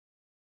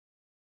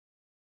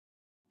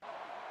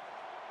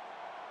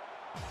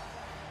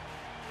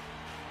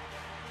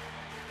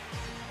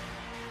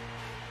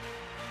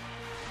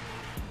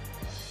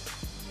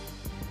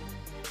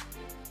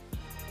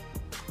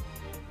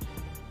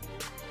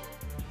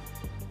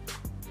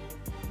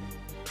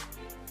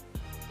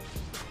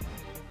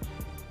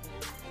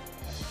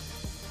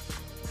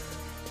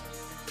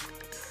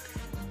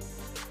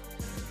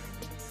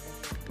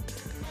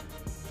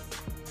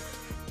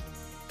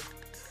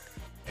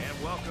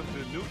welcome to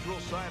neutral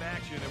site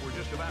action, and we're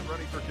just about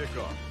ready for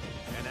kickoff.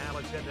 And now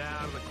let's head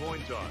down to the coin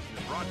toss.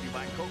 It's brought to you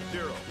by Coke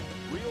Zero.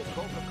 Real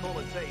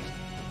Coca-Cola taste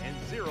and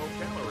 0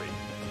 calories.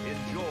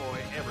 Enjoy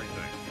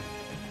everything.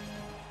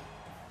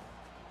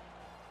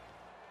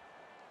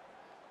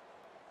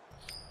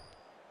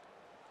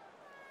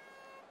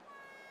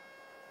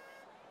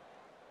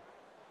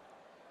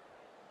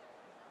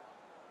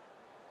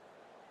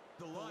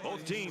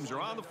 Both teams are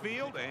on the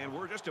field, and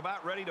we're just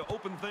about ready to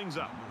open things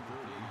up.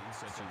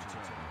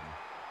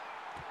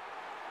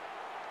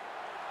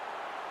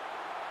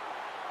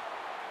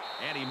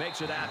 And he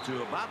makes it out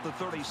to about the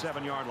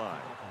 37-yard line.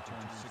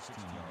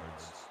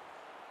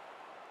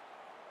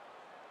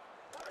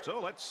 So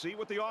let's see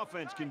what the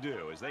offense can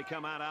do as they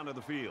come out onto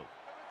the field.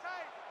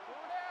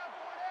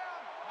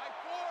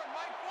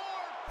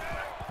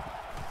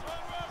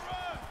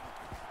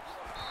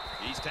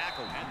 He's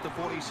tackled at the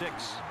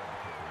 46.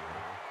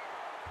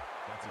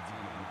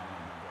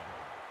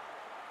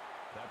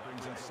 That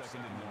brings in 2nd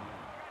and 1.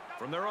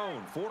 From their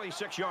own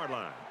 46-yard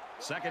line.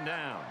 2nd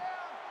down.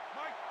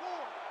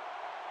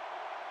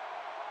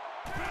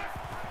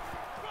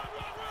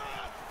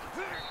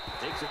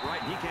 Takes it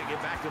right. He can't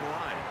get back to the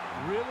line.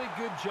 Really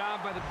good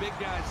job by the big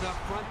guys up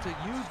front to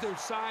use their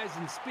size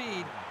and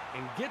speed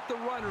and get the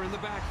runner in the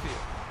backfield.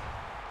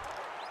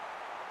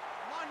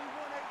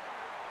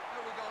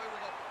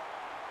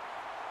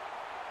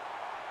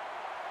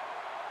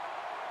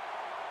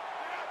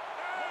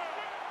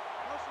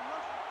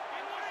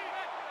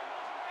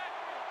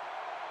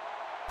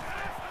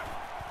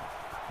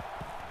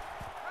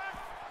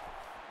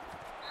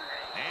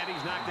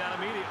 Knocked out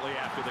immediately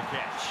after the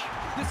catch.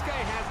 This guy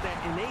has that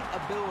innate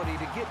ability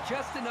to get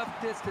just enough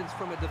distance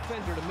from a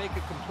defender to make a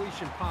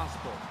completion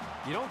possible.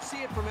 You don't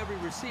see it from every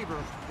receiver,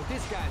 but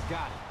this guy's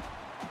got it.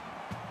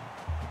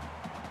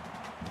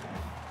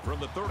 From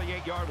the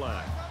 38-yard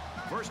line,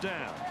 1st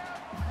down.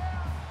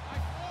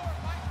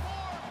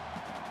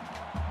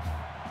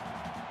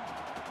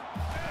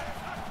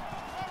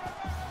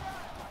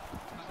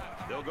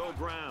 They'll go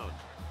ground.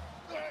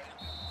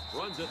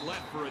 Runs it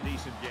left for a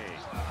decent gain.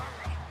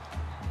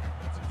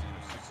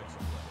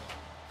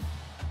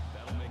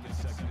 That'll make it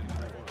 2nd and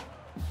 4.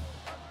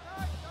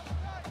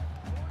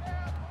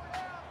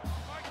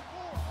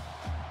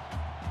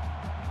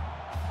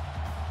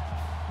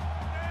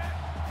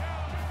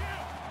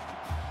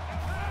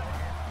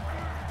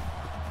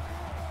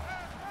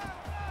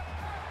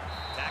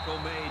 Tackle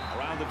made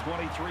around the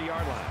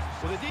 23-yard line.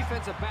 Well, the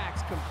defensive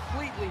backs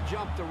completely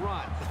jumped the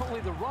run.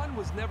 Only the run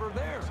was never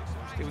there.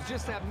 It was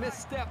just that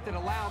misstep that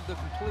allowed the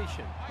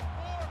completion.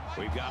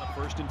 We've got a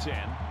 1st and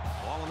 10.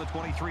 Ball on the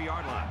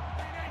 23-yard line.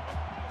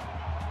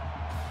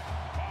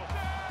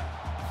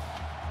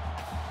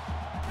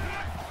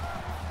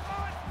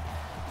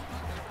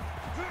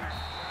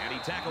 And he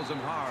tackles him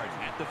hard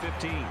at the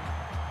 15.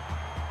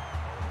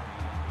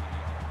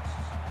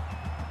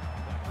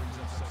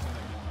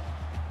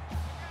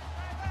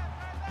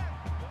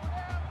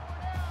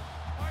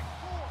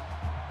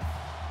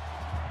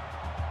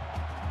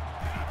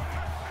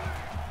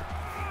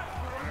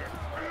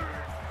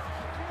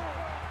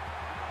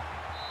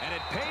 And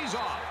it pays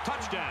off.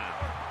 Touchdown.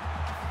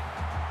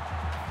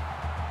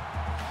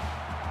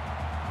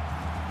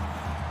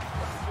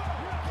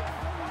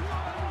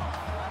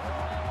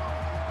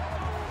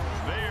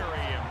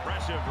 Very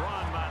impressive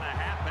run by the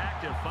halfback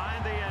to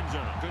find the end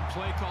zone. Good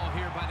play call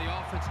here by the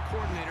offensive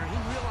coordinator. He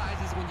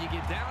realizes when you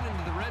get down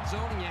into the red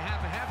zone and you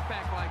have a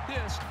halfback like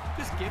this,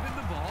 just give him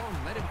the ball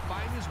and let him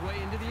find his way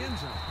into the end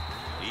zone.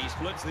 He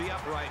splits the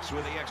uprights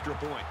with the extra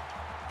point.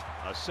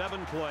 A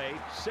 7-play,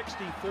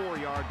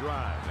 64-yard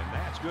drive, and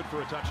that's good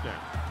for a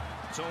touchdown.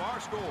 So our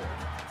score,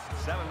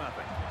 7-0.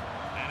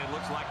 And it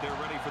looks like they're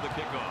ready for the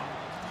kickoff.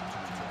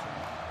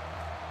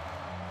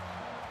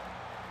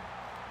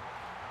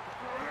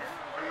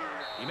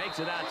 He makes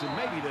it out to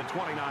maybe the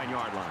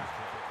 29-yard line.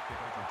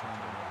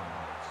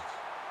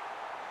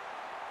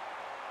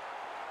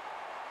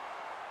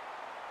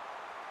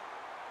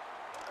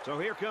 So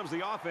here comes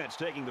the offense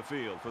taking the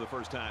field for the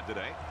first time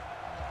today.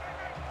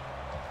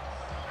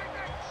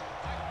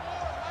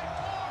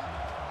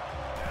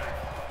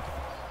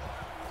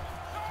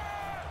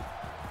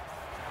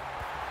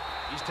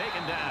 He's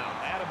taken down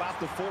at about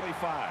the 45.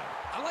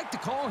 I like the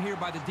call here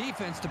by the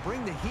defense to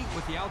bring the heat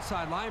with the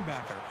outside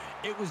linebacker.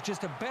 It was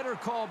just a better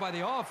call by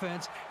the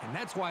offense, and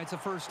that's why it's a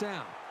 1st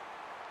down.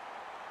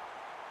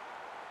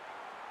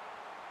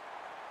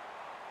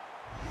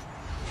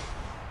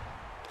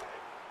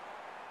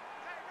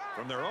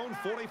 From their own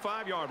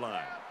 45-yard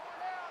line.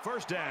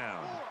 1st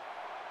down.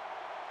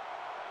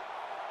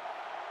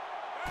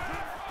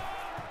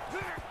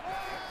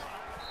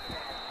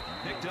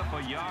 Picked up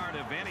a yard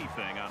of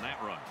anything on that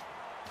run.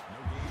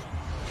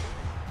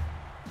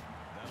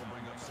 That'll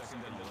bring up 2nd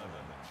and 11.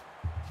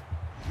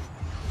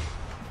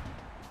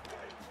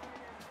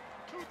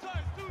 Two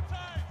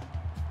times.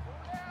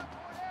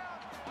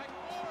 Mike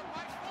four.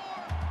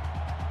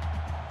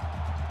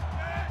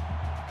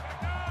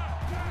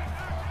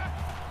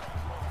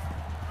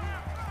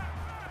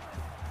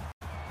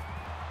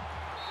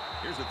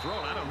 to throw,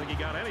 and I don't think he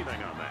got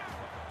anything on that.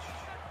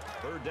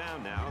 Third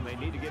down now, and they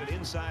need to get it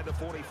inside the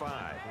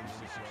 45.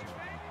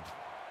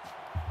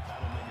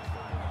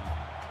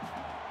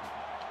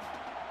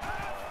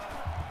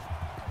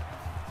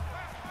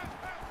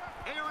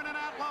 Aaron and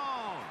out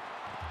long.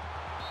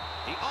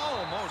 He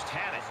almost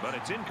had it, but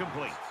it's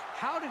incomplete.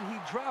 How did he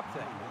drop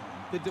that?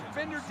 The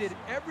defender did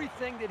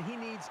everything that he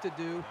needs to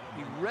do.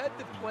 He read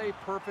the play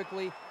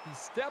perfectly. He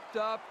stepped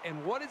up,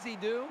 and what does he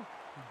do?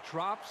 He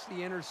drops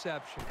the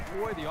interception.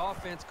 Boy, the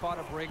offense caught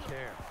a break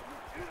there.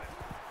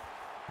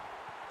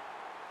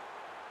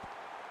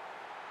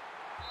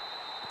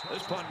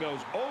 This punt goes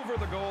over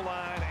the goal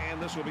line,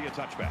 and this will be a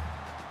touchback.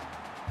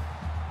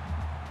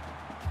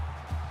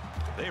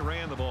 They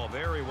ran the ball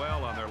very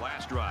well on their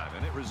last drive,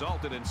 and it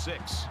resulted in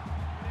 6.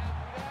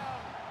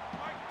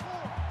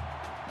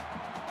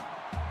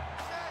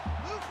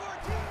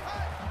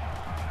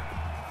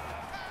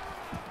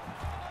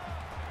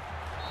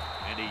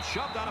 And he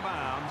shoved out of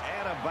bounds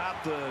at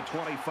about the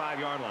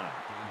 25-yard line.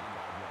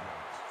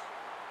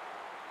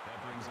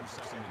 That brings him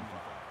second and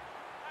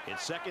 5.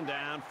 It's second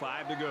down,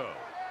 5 to go.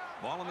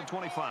 Ball on the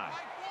 25.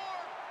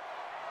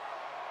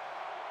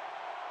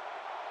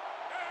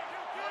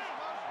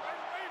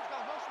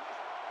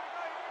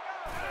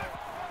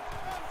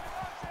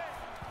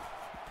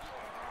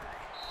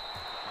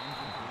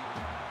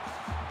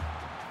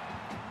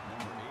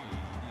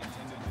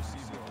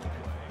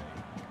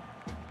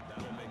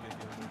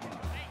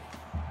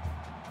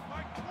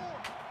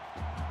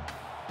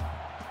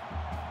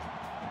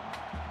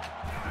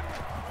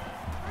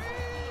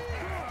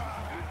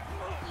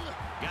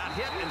 Got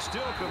hit and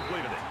still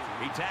completed it.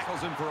 He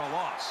tackles him for a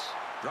loss.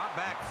 Drop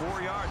back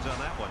 4 yards on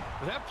that one.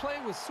 That play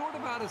was sort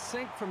of out of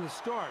sync from the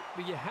start,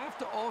 but you have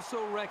to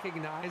also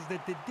recognize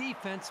that the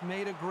defense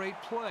made a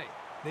great play.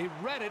 They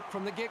read it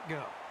from the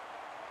get-go.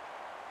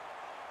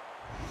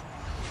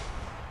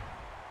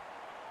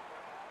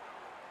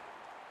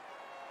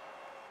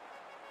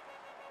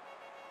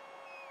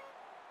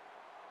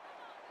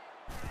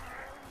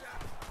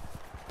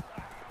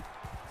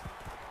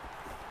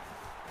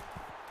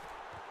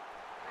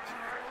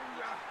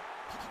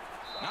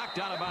 Knocked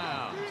out of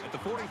bounds at the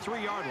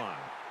 43-yard line.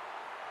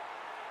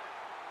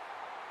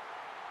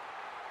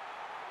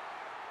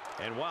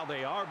 And while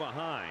they are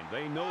behind,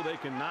 they know they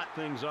can knot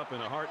things up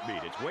in a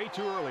heartbeat. It's way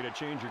too early to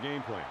change your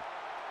game plan.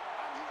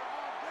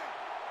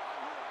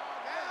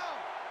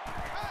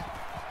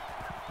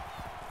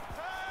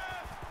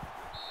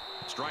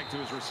 Strike to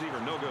his receiver,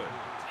 no good.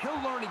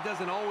 He'll learn he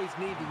doesn't always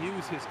need to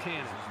use his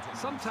cannon.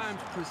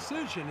 Sometimes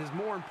precision is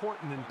more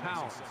important than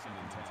power.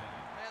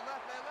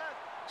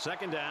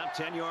 Second down,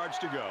 10 yards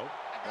to go.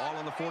 Ball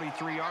on the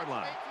 43-yard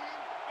line.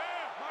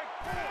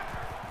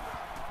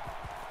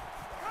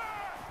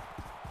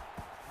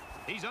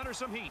 He's under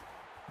some heat.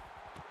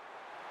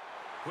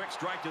 Quick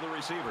strike to the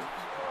receiver.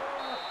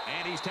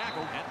 And he's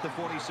tackled at the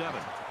 47.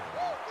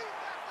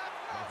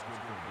 That's good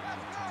for a gain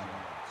of 10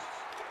 yards.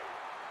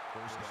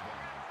 First down.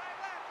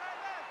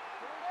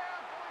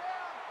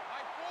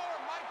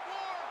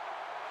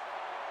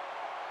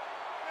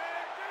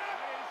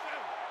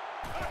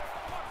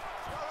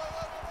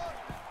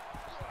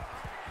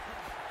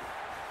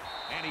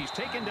 And he's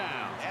taken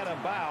down at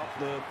about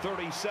the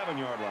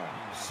 37-yard line.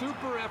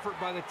 Super effort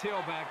by the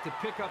tailback to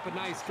pick up a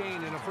nice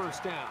gain and a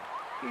first down.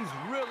 He's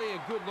really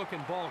a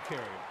good-looking ball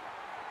carrier.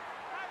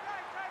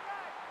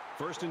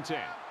 First and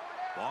 10.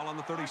 Ball on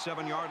the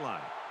 37-yard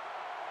line.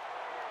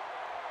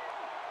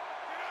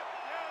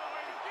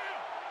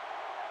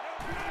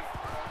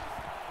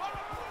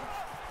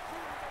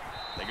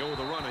 They go with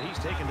the run, and he's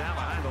taken down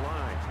behind the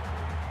line.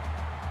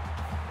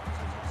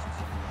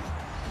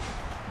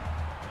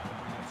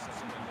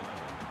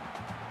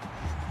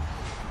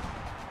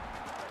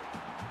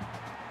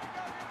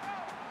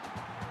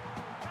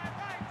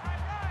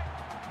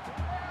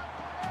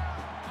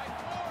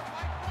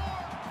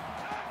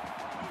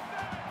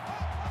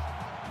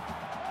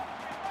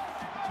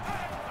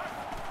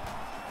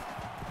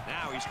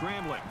 Now he's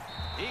scrambling.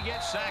 He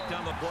gets sacked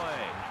on the play.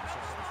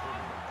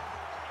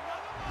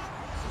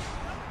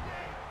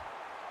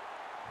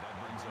 That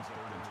brings us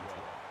 3rd and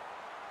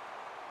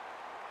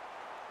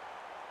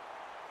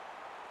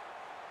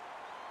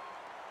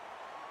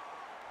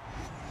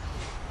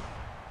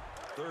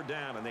 12. Third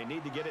down, and they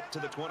need to get it to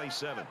the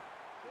 27.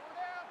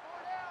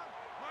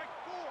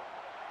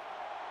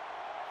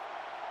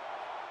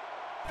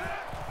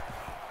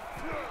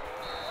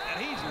 And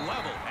he's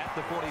level at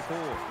the 44.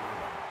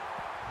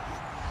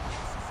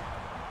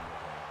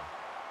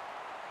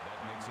 That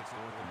makes it 4th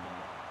and 1.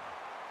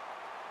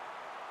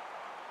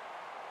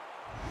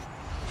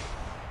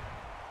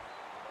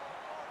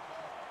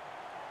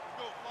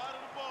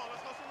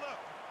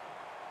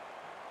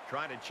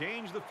 Trying to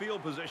change the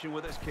field position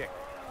with his kick.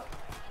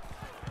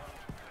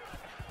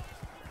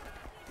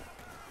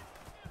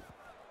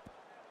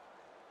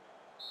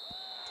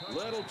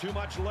 Little too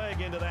much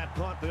leg into that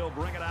punt. They'll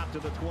bring it out to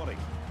the 20.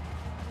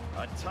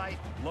 A tight,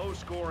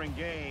 low-scoring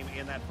game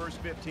in that first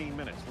 15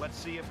 minutes. Let's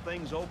see if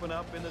things open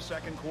up in the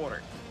second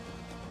quarter.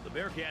 The The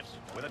Bearkats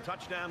with a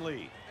touchdown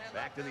lead.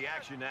 Back to the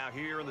action now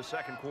here in the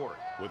second quarter.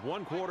 With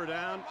one quarter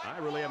down, I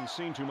really haven't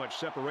seen too much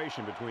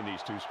separation between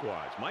these two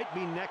squads. Might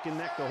be neck and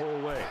neck the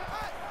whole way.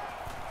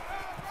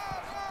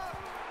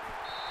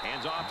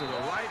 Hands off to the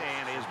right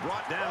and is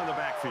brought down in the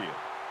backfield.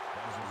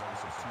 That is a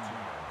loss of 2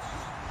 yards.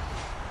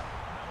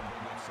 That'll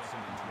bring up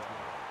 2nd and 12.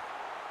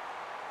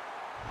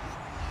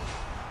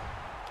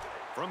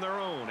 From their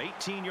own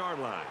 18-yard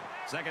line.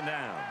 Second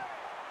down.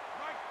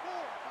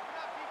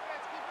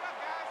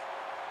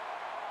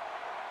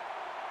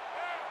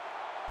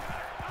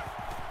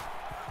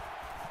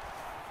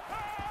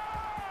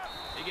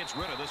 He gets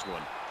rid of this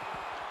one.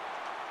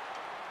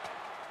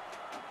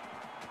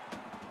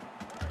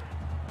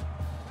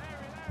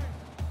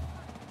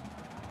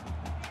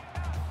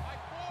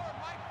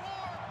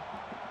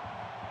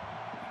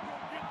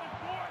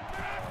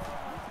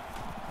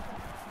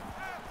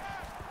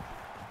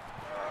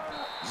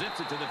 Zips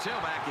it to the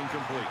tailback,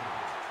 incomplete.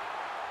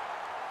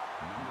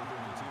 Number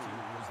 32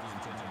 was the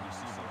intended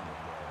receiver on the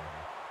play.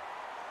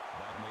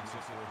 That makes it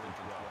 4th and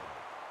 12.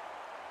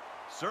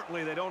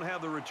 Certainly they don't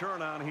have the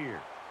return on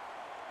here.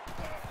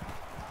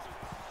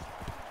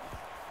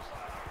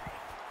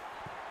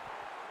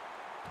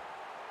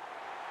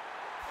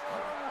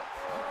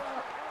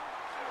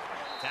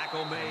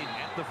 Tackle made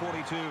at the 42.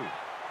 Return for gain of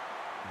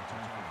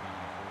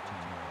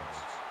 14 yards.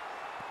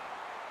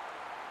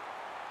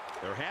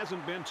 There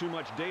hasn't been too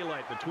much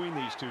daylight between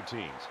these two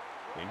teams.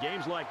 In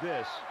games like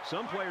this,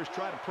 some players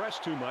try to press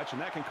too much, and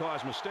that can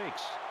cause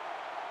mistakes.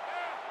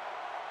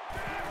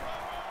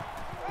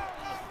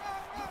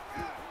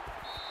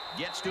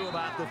 Gets to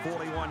about the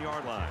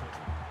 41-yard line.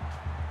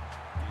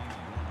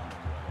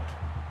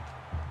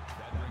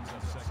 That brings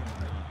us 2nd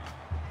and 8.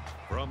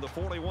 From the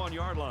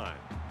 41-yard line,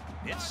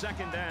 it's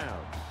second down.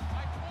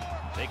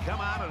 They come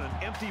out in an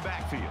empty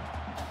backfield.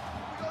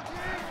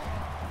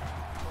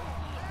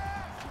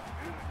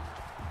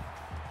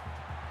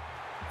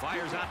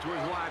 Fires out to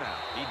his wideout.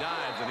 He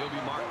dives, and he'll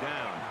be marked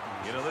down.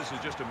 You know, this is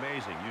just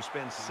amazing. You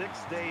spend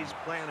 6 days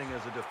planning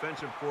as a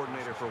defensive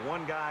coordinator for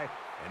one guy,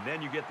 and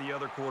then you get the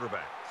other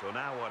quarterback. So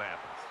now what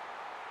happens?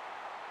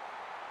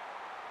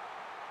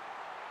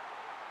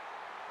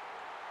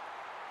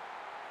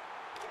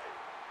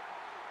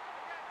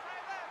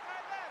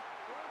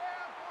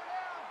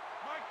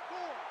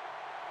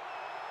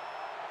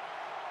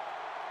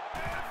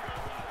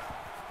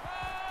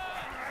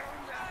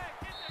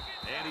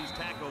 And he's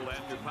tackled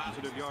after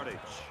positive yardage.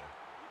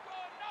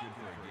 Good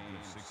for a gain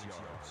of 6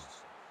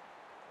 yards.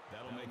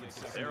 That'll make it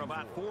 2nd. They're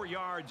about 4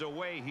 yards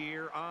away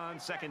here on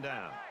second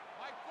down.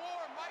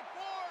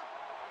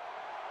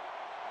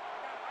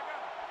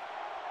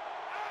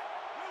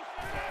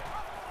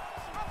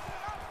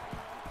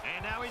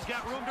 And now he's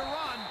got room to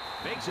run.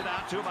 Makes it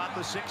out to about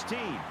the 16.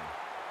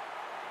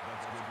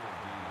 That's good for a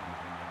gain of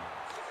 9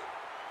 yards.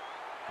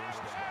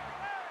 First down.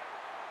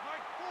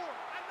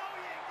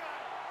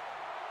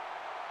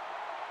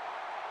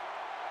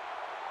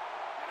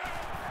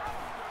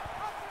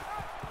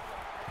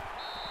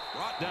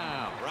 Brought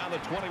down around the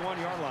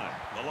 21-yard line.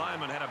 The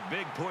lineman had a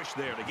big push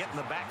there to get in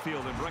the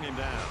backfield and bring him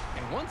down.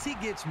 And once he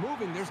gets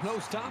moving, there's no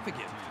stopping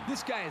him.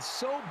 This guy is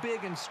so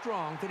big and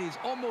strong that he's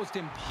almost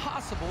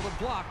impossible to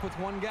block with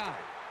one guy.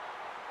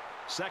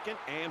 2nd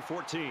and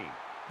 14.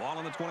 Ball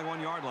on the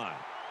 21-yard line.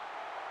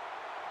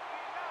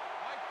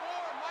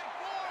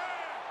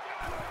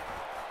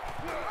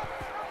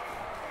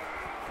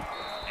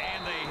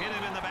 And they hit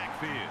him in the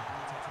backfield.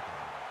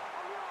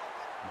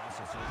 Loss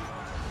of 4 yards on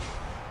the play.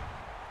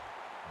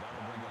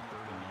 That'll bring up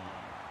 3rd and 9.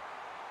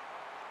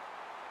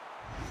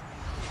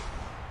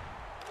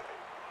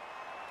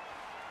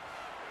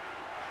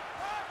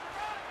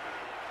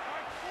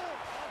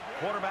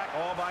 Quarterback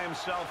all by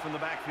himself in the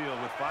backfield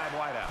with 5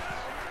 wideouts.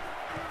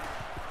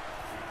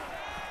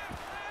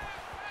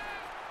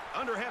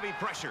 Under heavy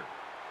pressure.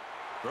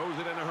 Throws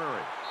it in a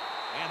hurry.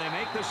 And they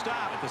make the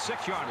stop at the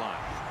 6-yard line.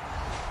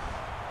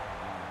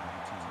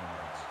 19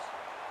 yards.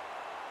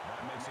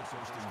 That makes it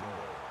 1st and goal.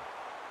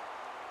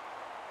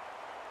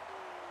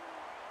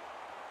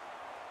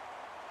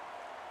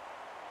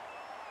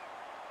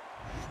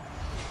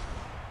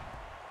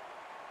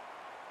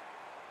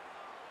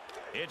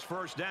 It's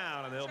first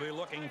down, and they'll be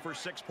looking for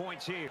 6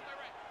 points here.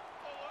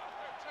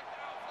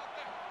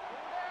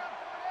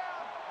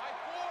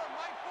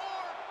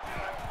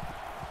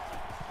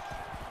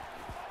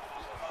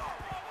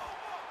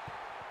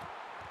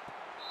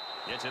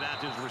 Gets it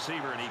out to his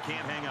receiver, and he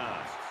can't hang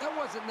on. That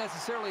wasn't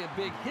necessarily a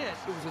big hit.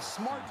 It was a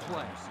smart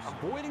play,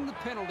 avoiding the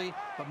penalty,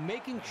 but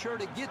making sure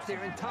to get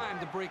there in time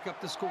to break up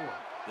the score.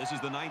 This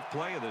is the 9th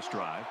play of this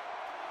drive.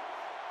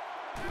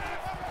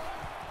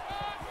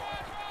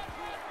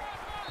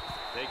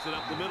 Takes it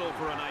up the middle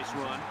for a nice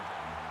run.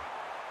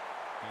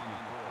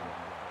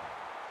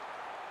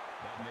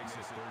 That makes it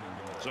 3rd and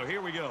goal. So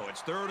here we go.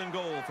 It's 3rd and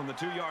goal from the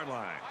 2-yard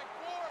line.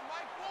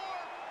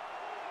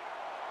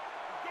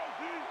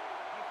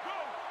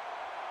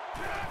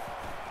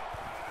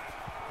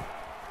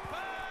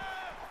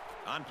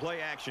 On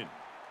play action.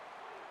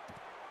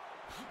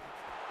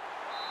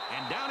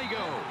 And down he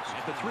goes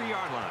at the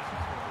 3-yard line.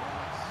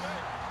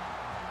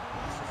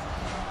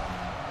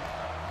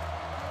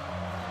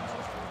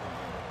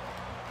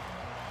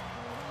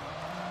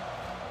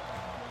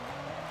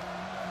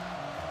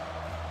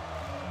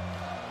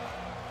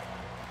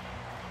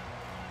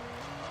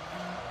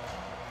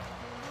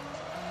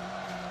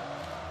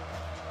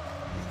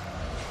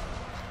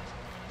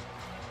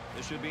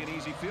 This should be an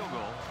easy field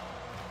goal.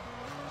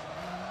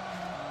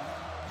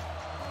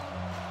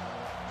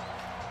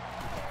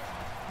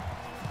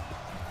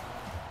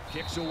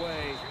 Kicks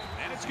away,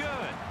 and it's good.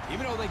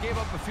 Even though they gave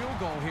up a field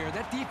goal here,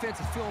 that defense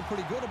is feeling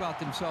pretty good about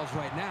themselves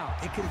right now.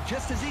 It could have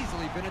just as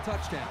easily been a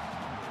touchdown.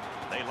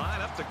 They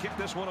line up to kick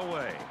this one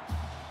away.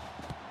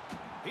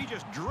 He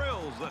just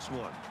drills this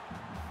one.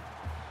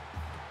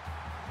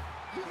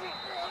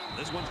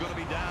 This one's going to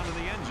be down in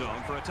the end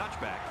zone for a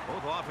touchback.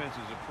 Both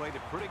offenses have played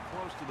it pretty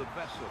close to the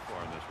vest so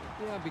far in this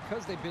one. Yeah,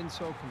 because they've been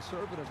so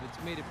conservative,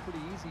 it's made it pretty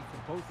easy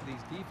for both of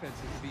these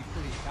defenses to be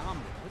pretty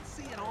dominant. Let's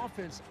see an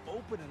offense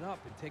open it up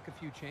and take a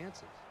few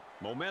chances.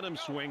 Momentum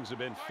swings have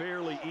been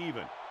fairly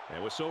even.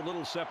 And with so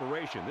little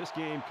separation, this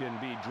game can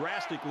be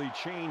drastically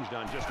changed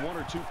on just one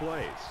or two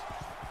plays.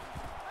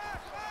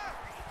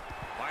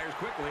 Fires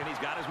quickly, and he's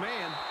got his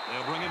man.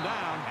 They'll bring him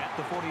down at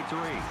the 43.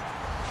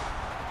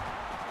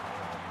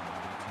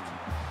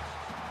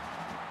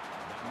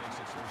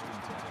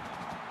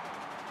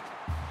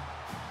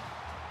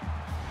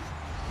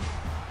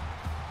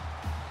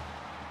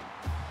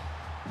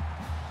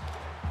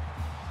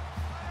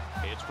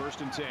 It's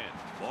 1st and 10.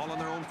 Ball on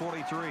their own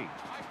 43.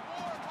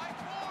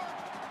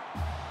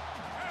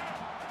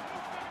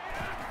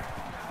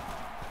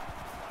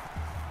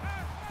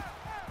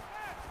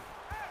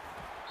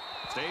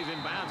 Stays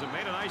in bounds and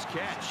made a nice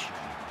catch.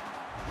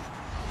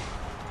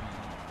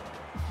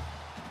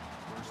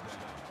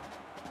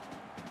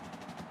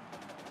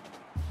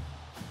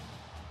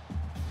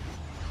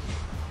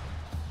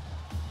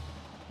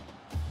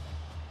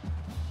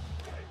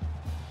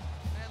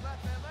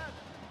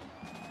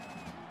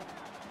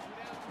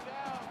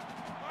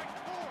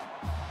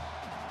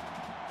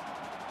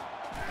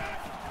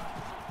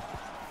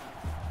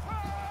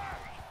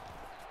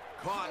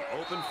 Caught,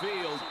 open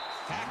field,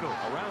 tackle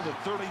around the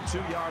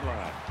 32-yard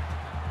line.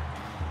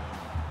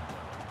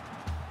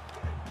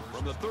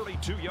 From the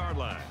 32-yard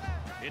line,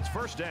 it's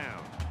 1st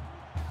down.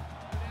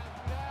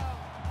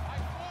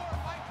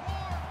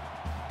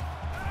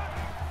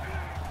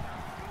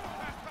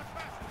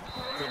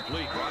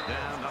 Complete, brought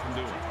down, nothing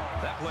doing.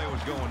 That play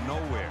was going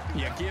nowhere.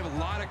 Yeah, give a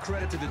lot of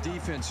credit to the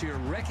defense here,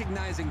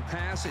 recognizing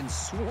pass and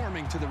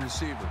swarming to the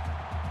receiver.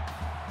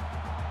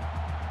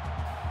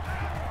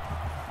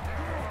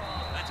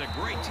 That's a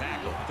great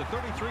tackle at the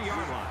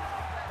 33-yard line.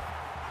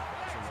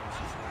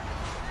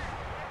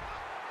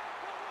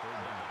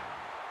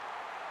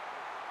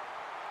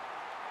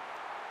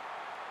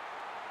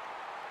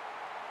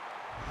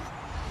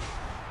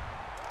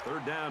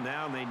 Third down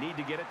now, and they need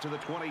to get it to the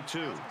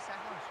 22.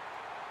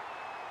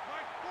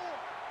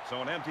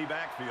 So an empty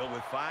backfield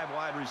with 5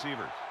 wide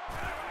receivers.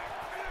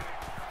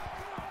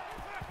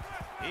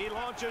 He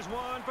launches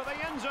one for the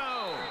end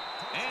zone.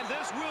 And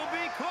this will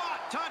be caught.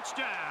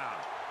 Touchdown.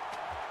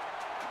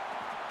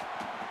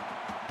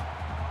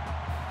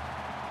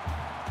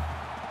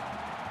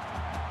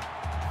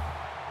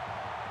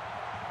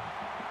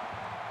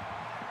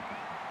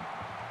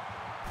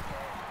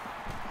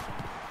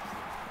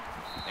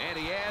 And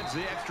he adds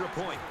the extra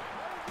point.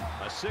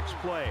 A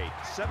 6-play,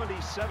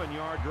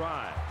 77-yard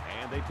drive,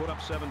 and they put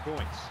up 7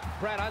 points.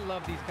 Brad, I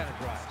love these kind of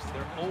drives.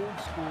 They're old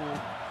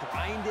school,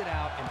 grind it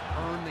out and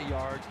earn the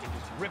yards and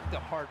just rip the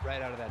heart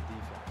right out of that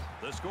defense.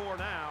 The score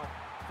now,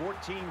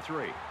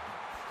 14-3.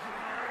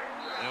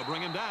 They'll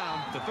bring him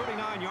down to the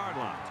 39-yard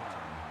line.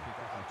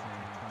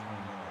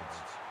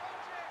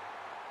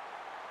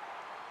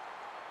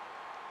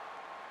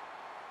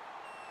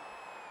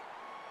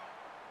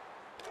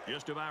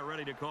 Just about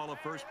ready to call the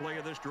first play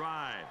of this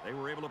drive. They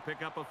were able to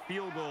pick up a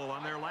field goal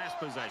on their last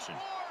possession.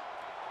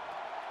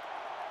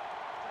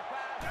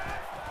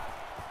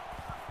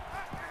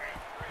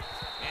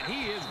 And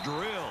he is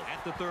drilled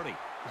at the 30.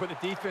 But the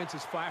defense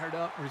is fired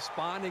up,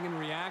 responding and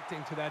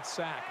reacting to that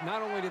sack.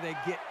 Not only do they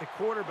get the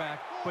quarterback,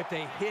 but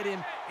they hit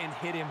him and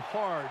hit him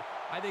hard.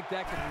 I think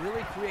that can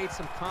really create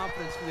some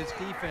confidence for this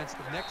defense.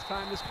 The next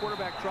time this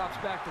quarterback drops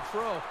back to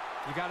throw,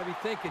 you got to be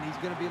thinking he's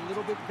going to be a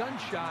little bit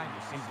gun-shy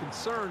and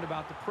concerned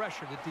about the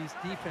pressure that these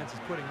defenses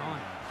putting on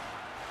him.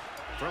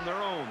 From their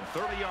own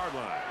 30-yard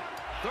line,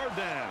 third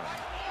down.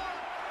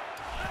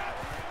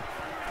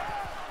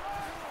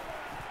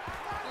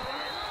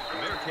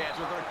 The Bearkats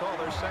are going to call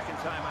their second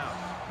timeout.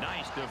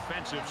 Nice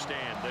defensive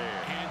stand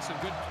there. And some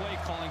good play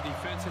calling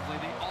defensively.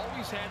 They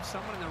always had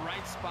someone in the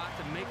right spot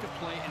to make a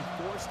play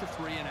and force the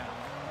 3 and out.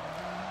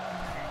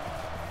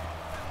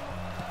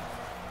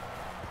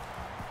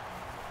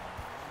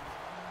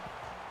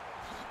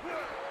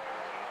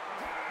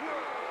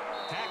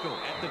 Tackle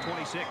at the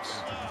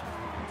 26.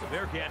 The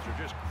Bearkats are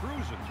just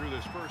cruising through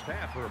this first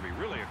half, Herbie.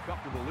 Really a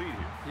comfortable lead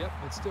here. Yep,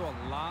 but still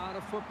a lot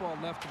of football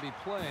left to be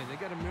played. They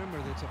got to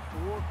remember that it's a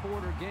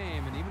 4-quarter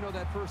game, and even though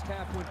that first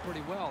half went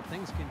pretty well,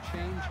 things can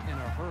change in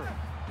a hurry.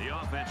 The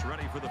offense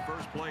ready for the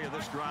first play of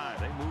this drive.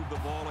 They moved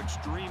the ball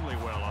extremely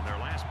well on their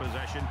last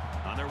possession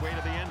on their way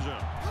to the end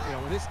zone. You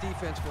know, when this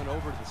defense went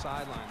over to the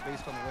sideline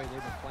based on the way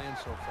they've been playing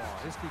so far,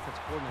 this defense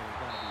coordinator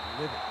is going to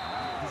be livid.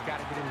 He's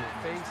got to get in their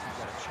face. He's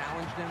got to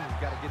challenge them.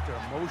 He's got to get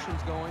their emotions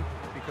going,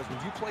 because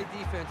when you play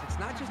defense, it's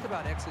not just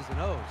about X's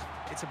and O's.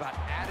 It's about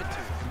attitude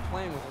and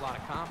playing with a lot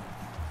of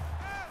confidence.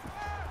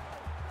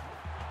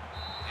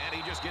 And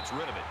he just gets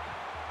rid of it.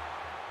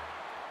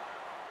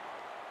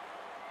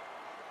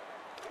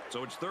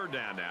 So it's third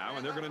down now,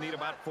 and they're going to need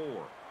about 4.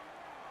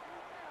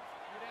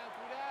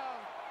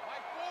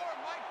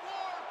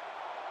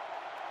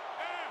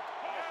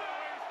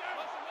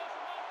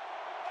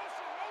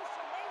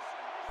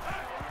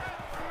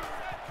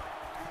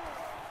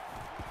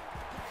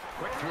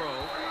 Quick throw,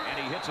 and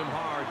he hits him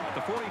hard at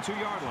the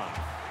 42-yard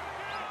line.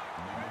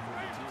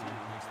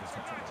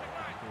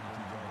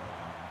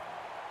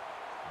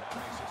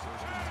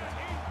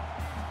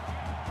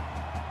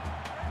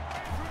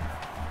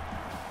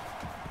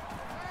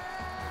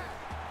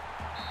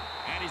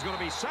 He's going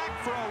to be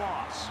sacked for a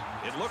loss.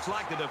 It looks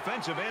like the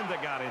defensive end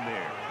that got in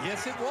there.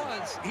 Yes, it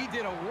was. He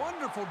did a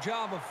wonderful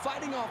job of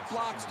fighting off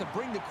blocks to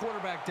bring the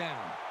quarterback down.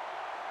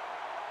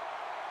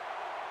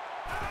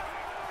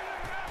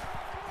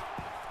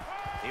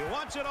 He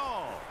wants it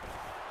all.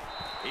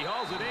 He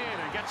hauls it in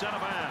and gets out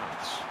of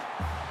bounds.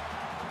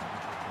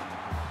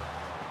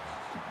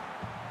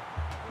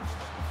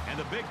 And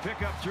the big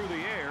pickup through the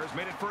air has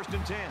made it 1st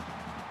and 10.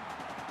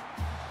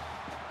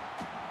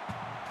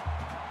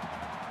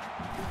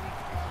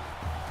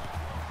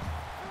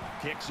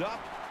 Kicks up,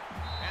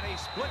 and he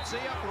splits the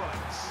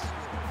uprights.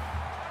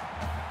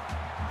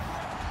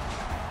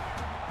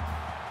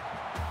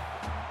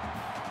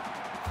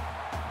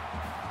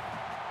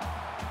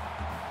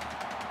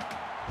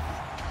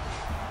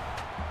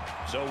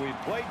 So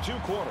we've played 2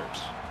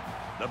 quarters.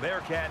 The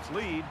Bearkats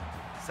lead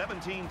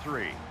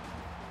 17-3.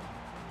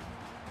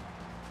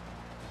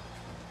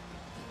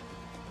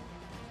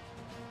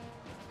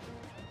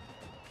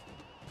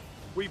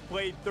 We've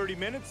played 30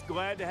 minutes.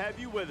 Glad to have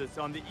you with us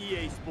on the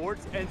EA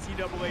Sports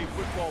NCAA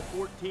Football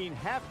 14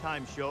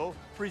 halftime show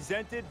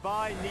presented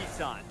by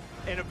Nissan.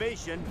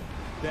 Innovation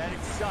that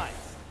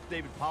excites.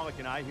 David Pollack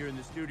and I here in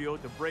the studio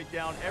to break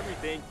down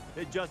everything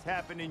that just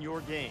happened in your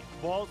game.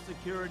 Ball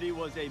security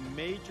was a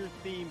major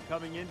theme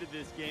coming into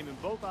this game,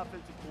 and both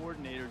offensive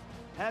coordinators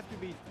have to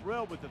be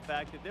thrilled with the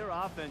fact that their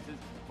offenses,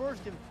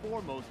 first and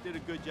foremost, did a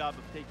good job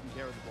of taking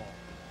care of the ball.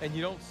 And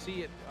you don't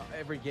see it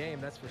every game,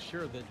 that's for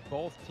sure, that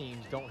both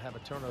teams don't have a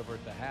turnover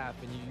at the half,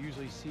 and you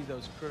usually see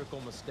those critical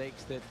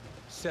mistakes that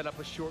set up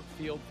a short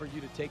field for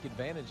you to take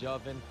advantage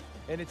of, and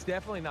it's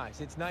definitely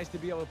nice. It's nice to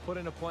be able to put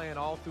in a plan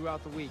all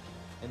throughout the week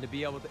and to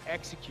be able to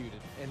execute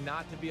it and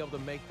not to be able to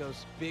make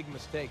those big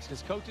mistakes,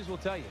 because coaches will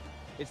tell you,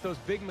 it's those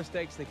big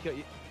mistakes that kill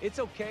you. It's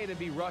okay to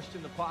be rushed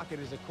in the pocket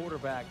as a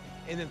quarterback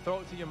and then throw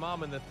it to your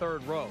mom in the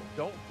 3rd row.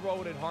 Don't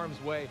throw it in harm's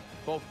way.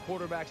 Both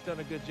quarterbacks done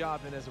a good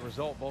job, and as a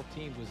result, both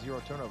teams with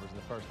 0 turnovers in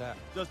the first half.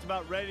 Just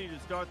about ready to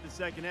start the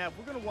second half.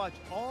 We're going to watch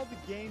all the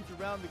games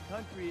around the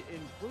country,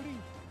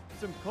 including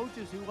some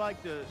coaches who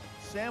like to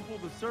sample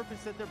the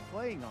surface that they're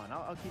playing on.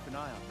 I'll keep an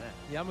eye on that.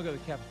 Yeah, I'm going to go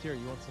to the cafeteria.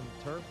 You want some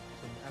turf?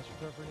 Some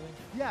AstroTurf or anything?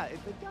 Yeah,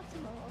 if they've got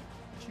some,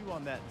 I'll chew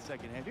on that in the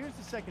second half. Here's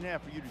the second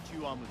half for you to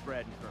chew on with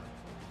Brad and Kurt.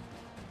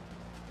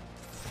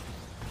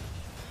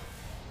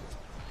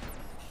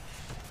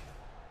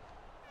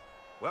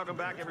 Welcome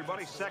back,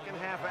 everybody. Second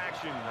half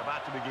action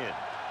about to begin.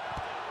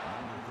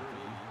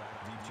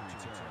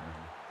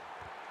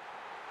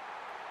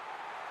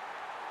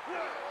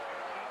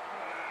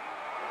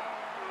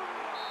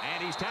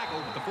 And he's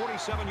tackled at the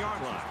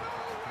 47-yard line.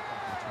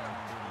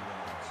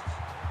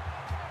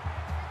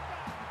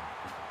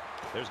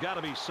 There's got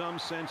to be some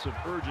sense of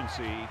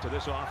urgency to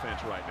this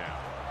offense right now.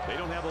 They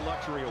don't have the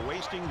luxury of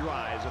wasting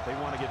drives if they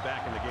want to get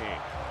back in the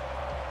game.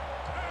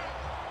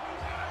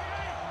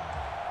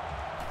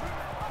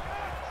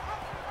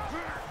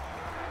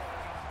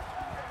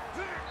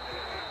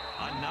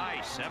 A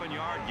nice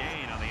 7-yard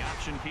gain on the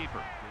option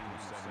keeper.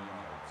 7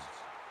 yards.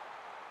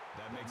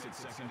 That makes it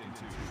 2nd and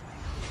 2.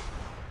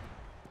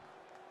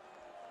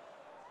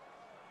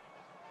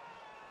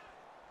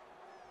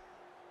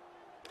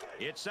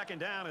 It's 2nd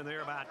down, and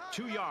they're about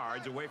 2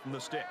 yards away from the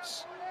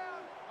sticks.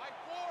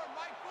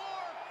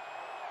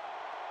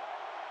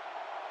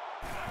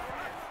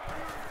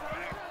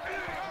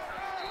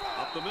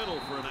 Up the middle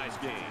for a nice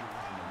gain.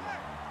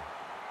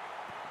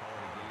 Call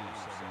it a gain of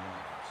 7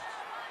 yards.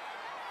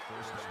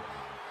 First down.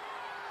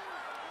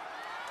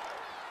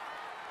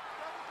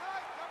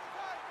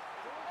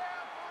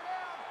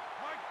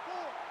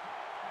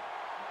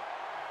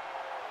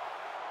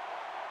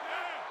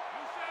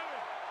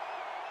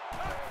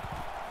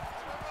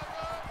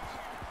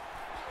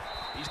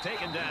 He's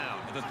taken down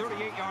at the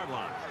 38-yard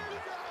line.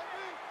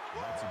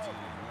 That's a gain of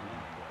 1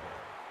 play.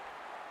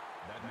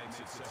 That makes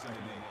it 2nd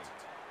and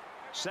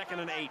 8. 2nd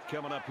and 8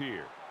 coming up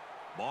here.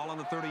 Ball on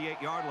the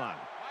 38-yard line.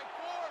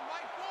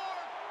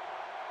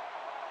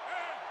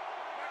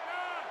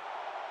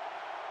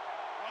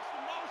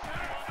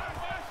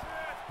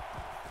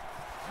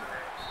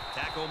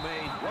 Tackle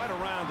made right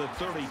around the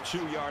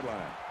 32-yard line.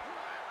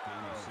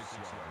 Gain of 6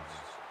 yards.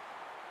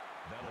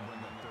 That'll bring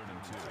up 3rd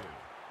and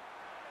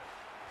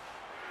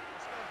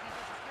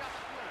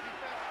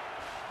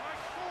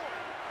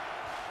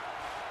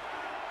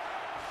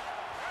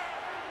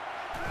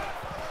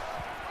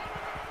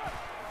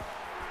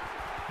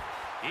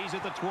 2. He's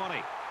at the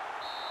 20.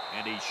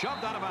 And he's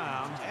shoved out of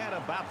bounds at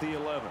about the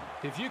 11.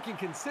 If you can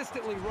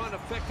consistently run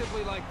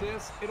effectively like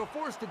this, it'll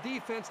force the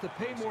defense to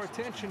pay more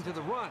attention to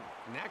the run.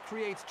 And that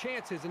creates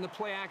chances in the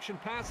play-action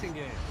passing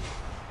game.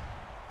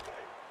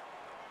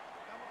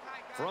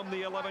 From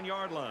the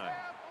 11-yard line.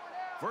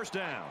 First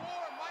down.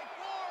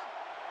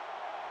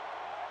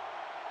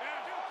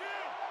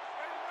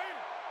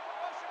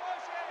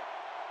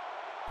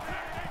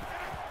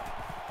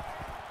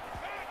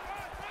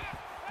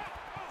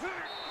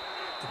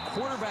 The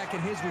quarterback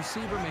and his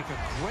receiver make a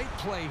great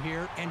play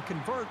here and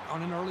convert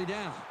on an early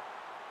down.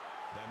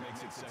 That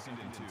makes it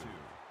 2nd and 2.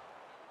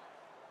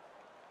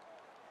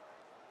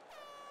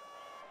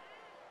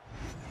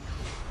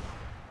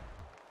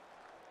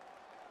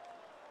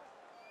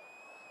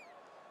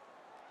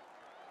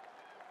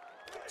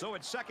 So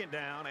it's 2nd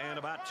down and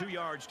about 2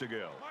 yards to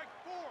go.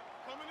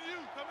 Coming to you,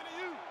 coming to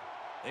you.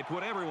 They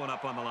put everyone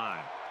up on the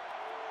line.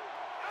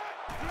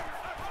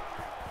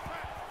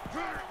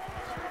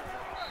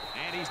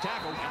 And he's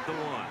tackled at the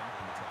 1.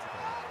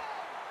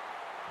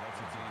 That's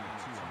a gain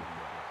of 2 on the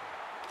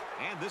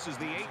play. And this is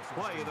the 8th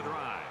play of the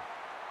drive.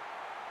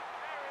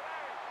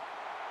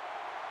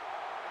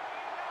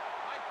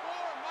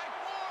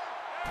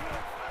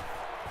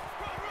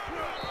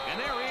 And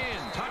they're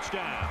in.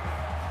 Touchdown.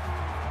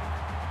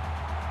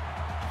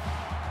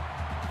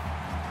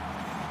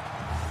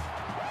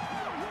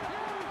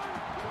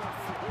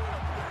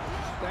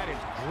 That is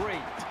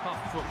great,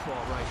 tough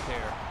football right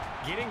there.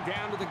 Getting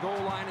down to the goal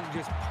line and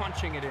just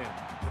punching it in.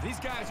 But these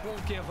guys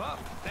won't give up.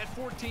 That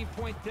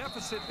 14-point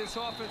deficit this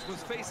offense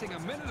was facing a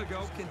minute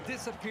ago can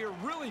disappear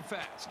really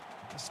fast,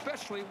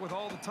 especially with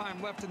all the time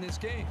left in this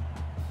game.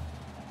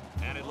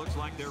 And it looks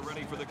like they're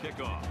ready for the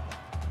kickoff.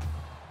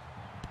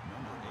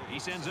 He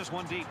sends this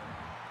one deep.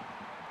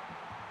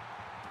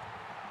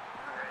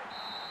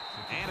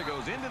 And it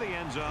goes into the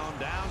end zone,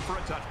 down for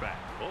a touchback.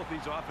 Both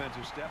these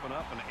offenses stepping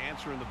up and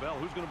answering the bell.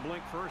 Who's going to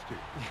blink first here?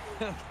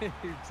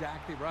 You're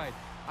exactly right.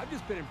 I've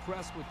just been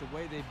impressed with the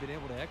way they've been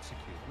able to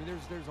execute. I mean,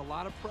 there's a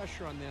lot of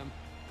pressure on them.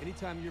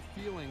 Anytime you're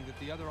feeling that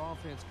the other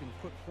offense can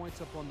put points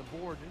up on the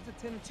board, there's a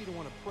tendency to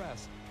want to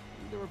press.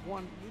 Neither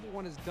one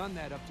has done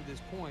that up to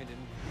this point, and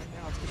right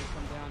now it's going to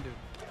come down to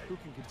who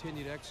can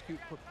continue to execute,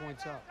 put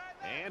points up.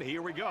 And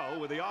here we go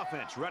with the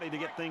offense ready to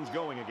get things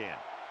going again.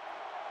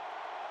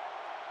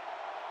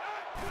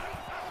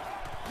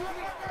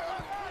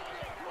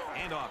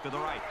 And off to the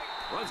right.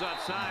 Runs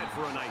outside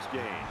for a nice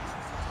gain.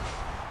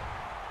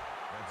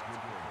 That's good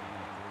for a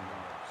gain of 4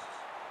 yards.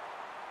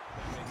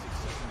 That makes it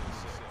 2nd and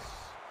 6.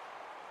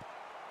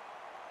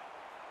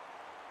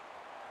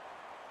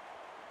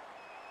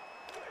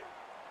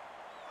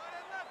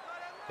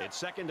 It's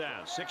 2nd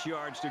down, 6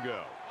 yards to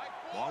go.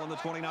 Ball on the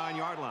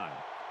 29-yard line.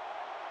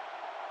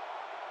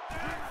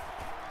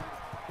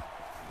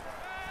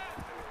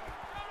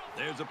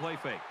 There's a play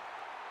fake.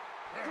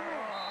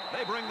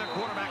 They bring the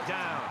quarterback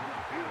down.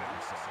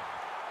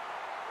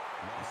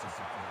 Loss of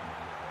 5 on the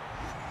play.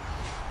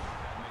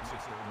 That makes it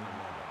 3rd and 11.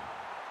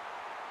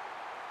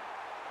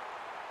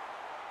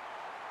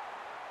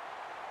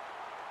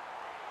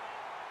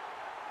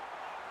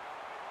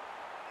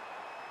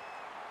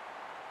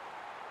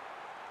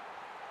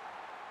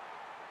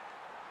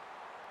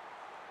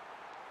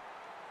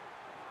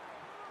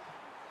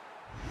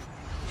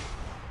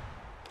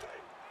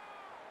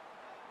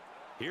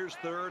 Here's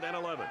 3rd and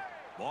 11.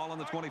 Ball on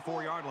the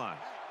 24-yard line.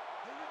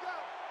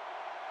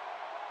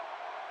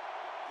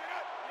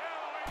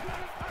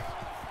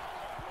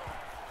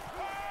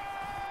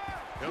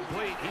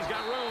 Complete. He's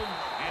got room,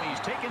 and he's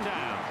taken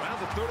down around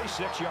the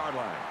 36-yard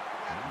line.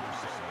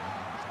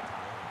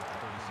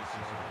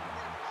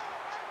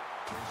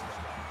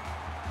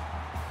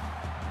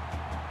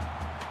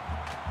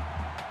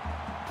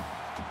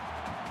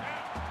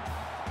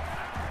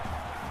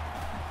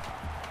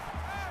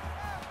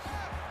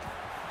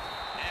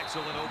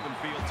 Excellent open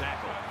field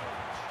tackle.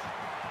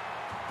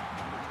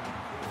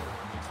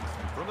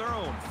 From their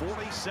own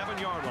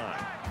 47-yard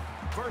line.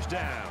 First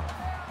down.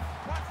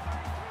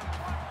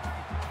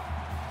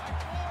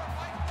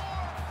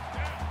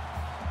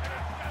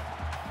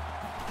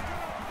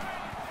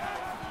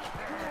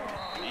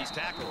 He's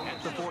tackled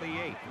at the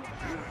 48.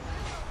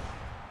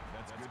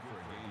 That's good for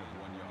a gain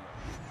of 1 yard.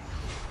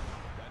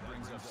 That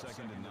brings up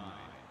 2nd and 9.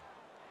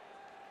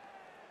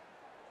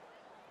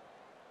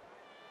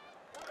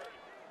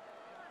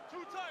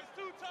 Two tights.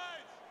 4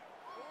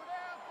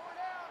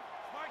 down.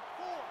 Mike,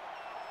 4.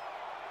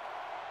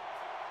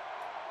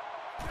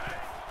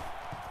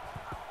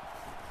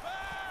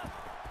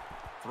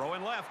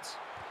 Throwing left.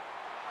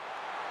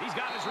 He's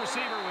got his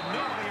receiver with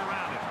nobody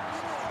around him.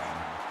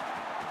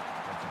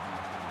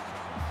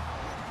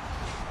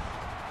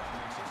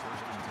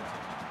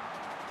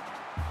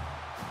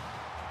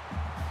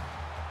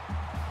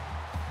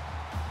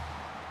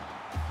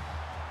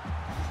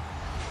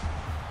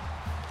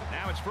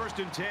 it's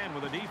 1st and 10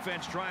 with the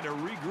defense trying to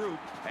regroup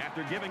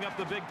after giving up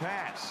the big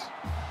pass.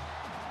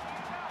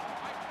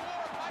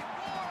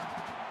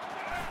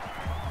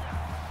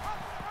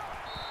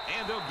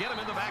 And they'll get him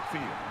in the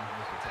backfield.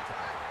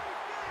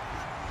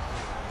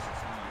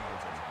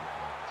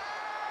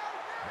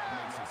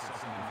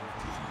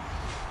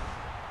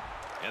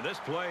 And this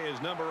play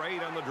is number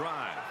 8 on the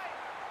drive.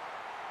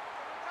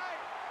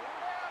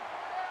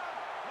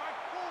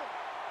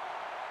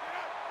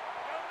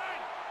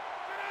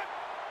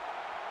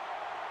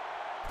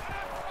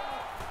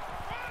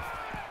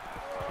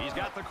 He's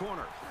got the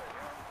corner.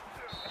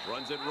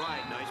 Runs it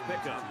right. Nice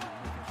pickup.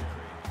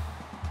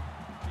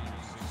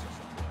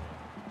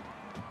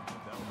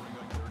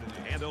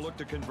 And they'll look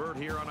to convert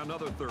here on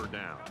another 3rd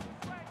down.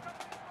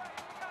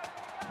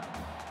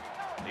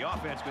 The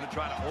offense going to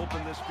try to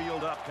open this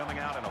field up, coming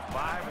out in a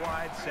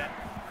 5-wide set.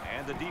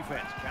 And the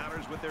defense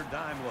counters with their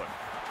dime look.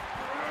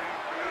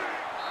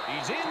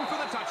 He's in for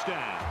the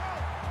touchdown.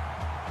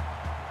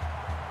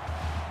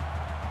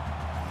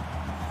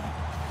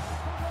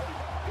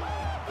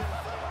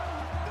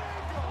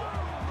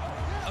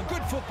 A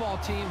good football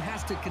team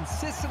has to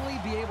consistently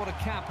be able to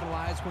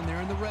capitalize when they're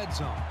in the red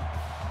zone.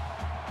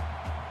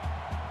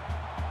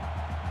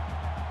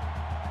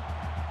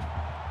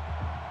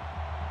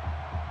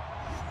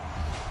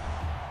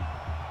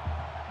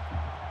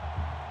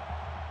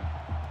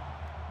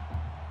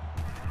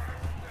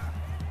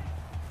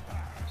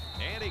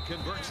 And he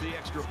converts the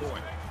extra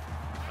point.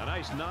 A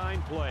nice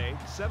 9-play,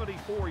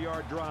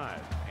 74-yard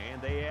drive.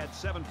 And they add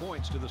 7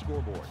 points to the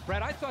scoreboard.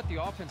 Brad, I thought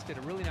the offense did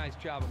a really nice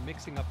job of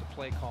mixing up the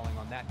play calling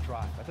on that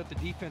drive. I thought the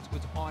defense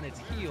was on its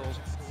heels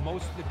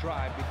most of the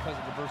drive because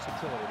of the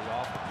versatility of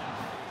the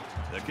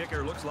offense. The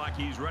kicker looks like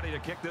he's ready to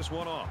kick this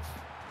one off.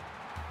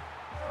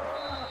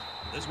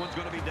 This one's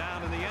going to be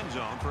down in the end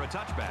zone for a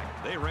touchback.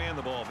 They ran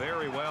the ball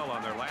very well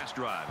on their last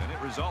drive, and it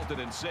resulted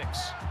in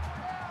 6.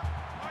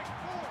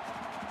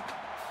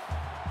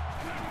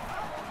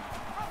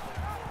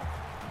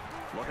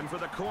 Looking for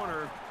the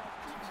corner.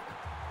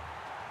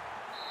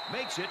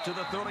 Makes it to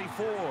the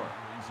 34.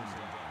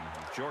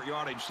 Short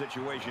yardage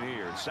situation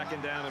here.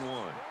 2nd down and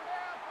 1.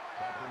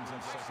 That brings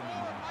up 2nd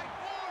and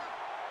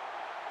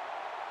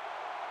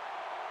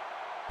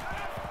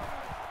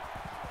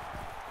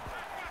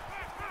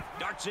 1.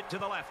 Darts it to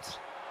the left.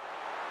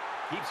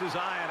 Keeps his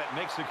eye on it.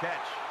 Makes the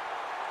catch.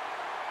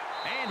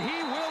 And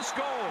he will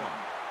score.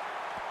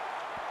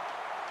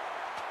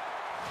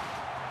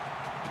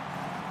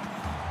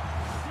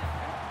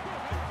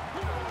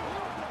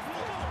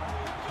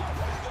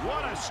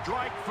 What a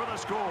strike for the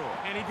score.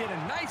 And he did a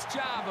nice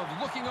job of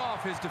looking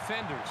off his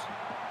defenders.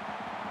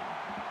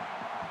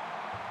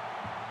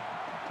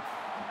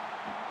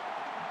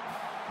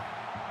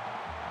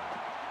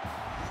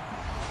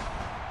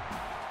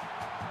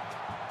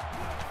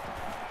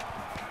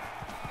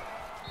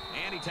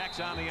 And he tacks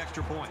on the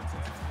extra point.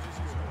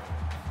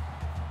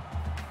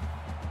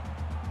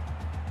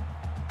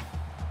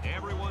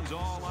 Everyone's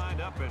all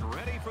lined up and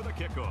ready for the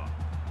kickoff.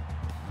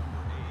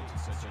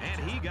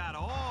 And he got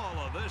all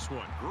of this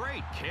one.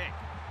 Great kick.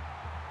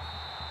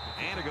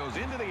 And it goes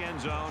into the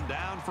end zone,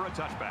 down for a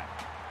touchback.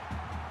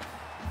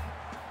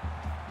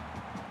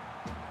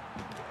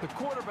 The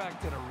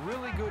quarterback did a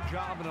really good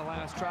job in the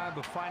last drive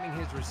of finding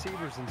his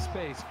receivers in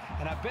space,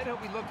 and I bet he'll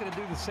be looking to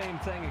do the same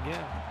thing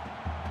again.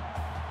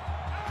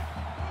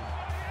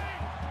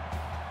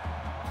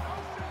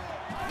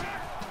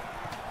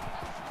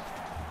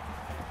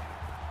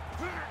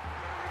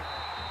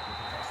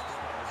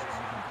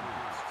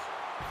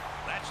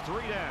 That's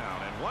 3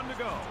 down and 1 to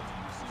go.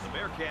 The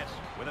Bearcats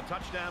with a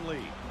touchdown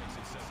lead.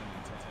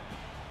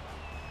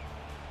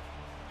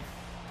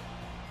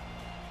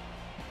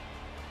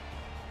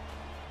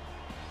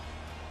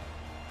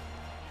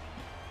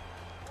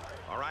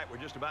 All right, we're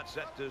just about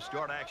set to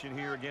start action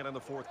here again in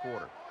the 4th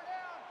quarter.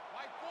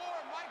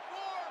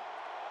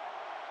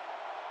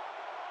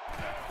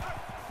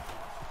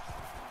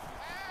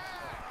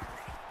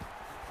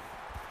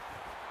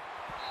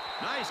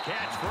 Nice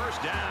catch,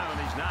 1st down, and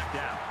he's knocked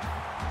out.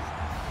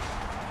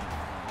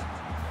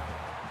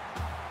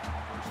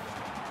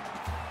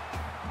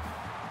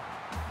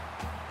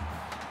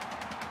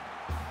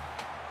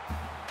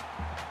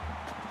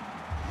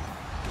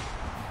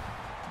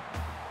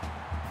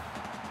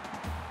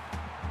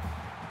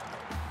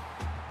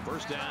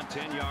 First down,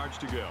 10 yards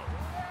to go.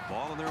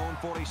 Ball on their own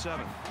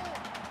 47.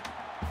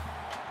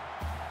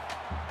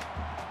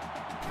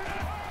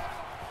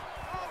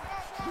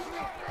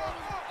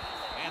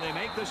 And they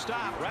make the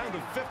stop around the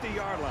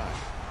 50-yard line.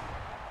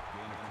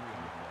 Gain of 3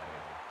 on the play.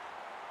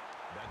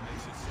 That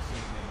makes it 2nd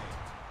and 8.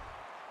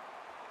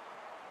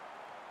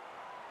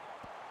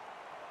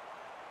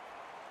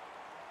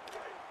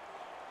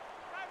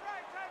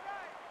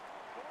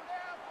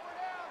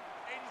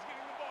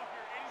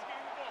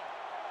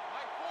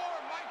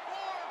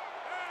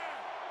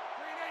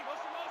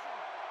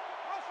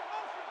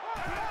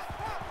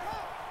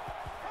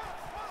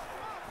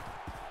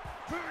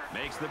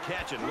 Makes the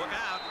catch and look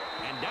out.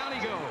 And down he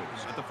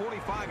goes at the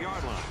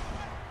 45-yard line.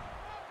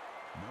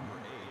 Number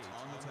 8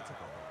 on the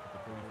tackle at the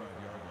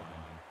 45-yard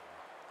line.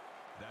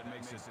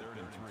 makes it 3rd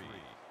and 3.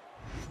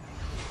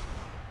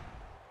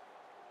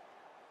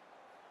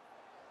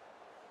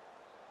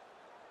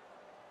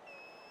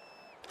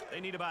 They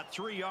need about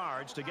 3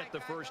 yards to get the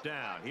first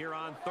down here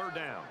on 3rd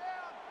down.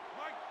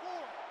 Mike 4.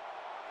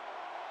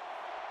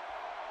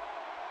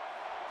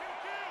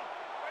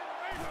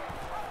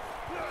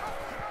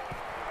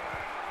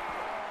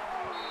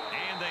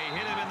 And they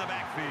hit him in the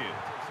backfield.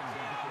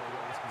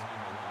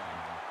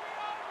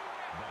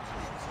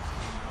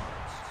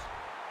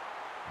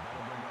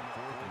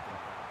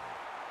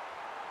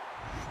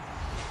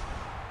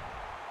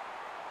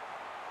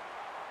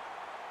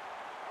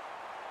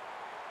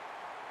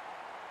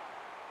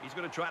 He's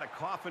going to try to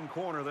coffin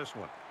corner this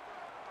one.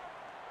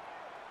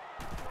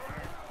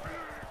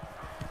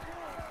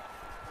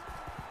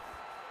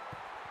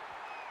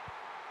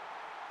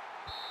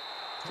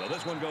 So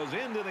this one goes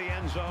into the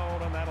end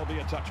zone, and that'll be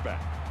a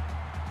touchback.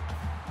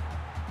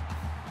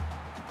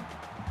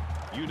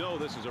 You know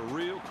this is a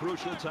real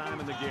crucial time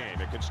in the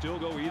game. It could still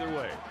go either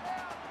way.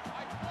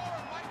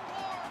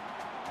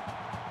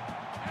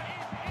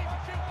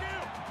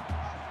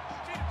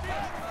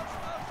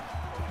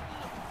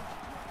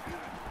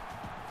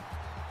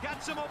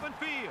 Got some open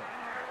field.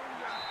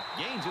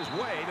 Gains his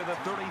way to the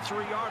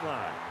 33-yard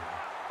line.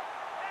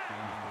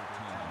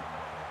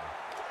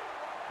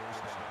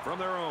 From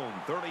their own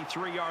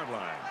 33-yard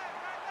line,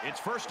 it's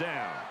first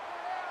down.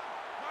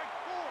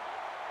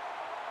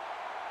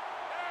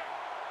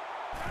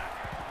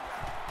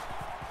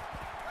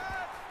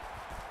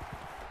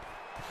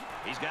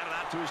 He's got it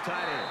out to his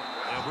tight end.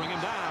 They'll bring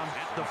him down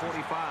at the 45.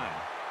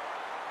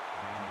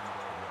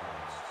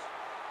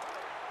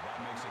 That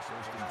makes it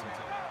 1st and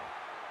 10.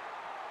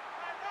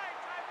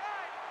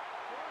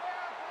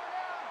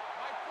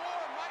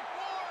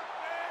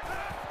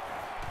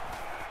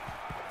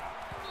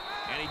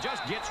 And he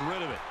just gets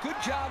rid of it. Good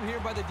job here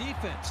by the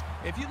defense.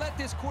 If you let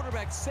this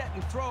quarterback set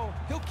and throw,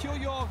 he'll kill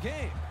you all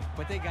game.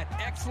 But they got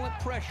excellent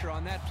pressure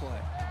on that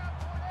play.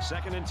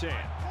 2nd and 10.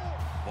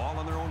 Ball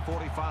on their own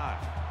 45.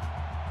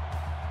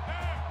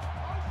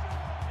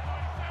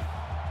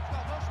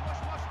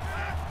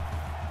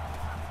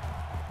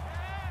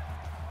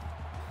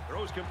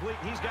 Throws complete.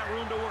 He's got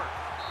room to work.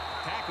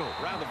 Tackle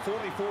around the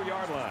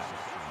 44-yard line.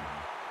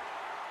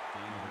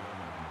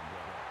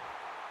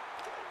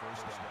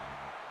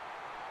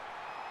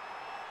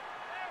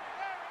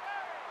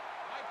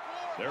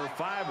 There are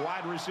 5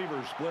 wide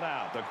receivers split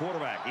out. The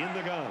quarterback in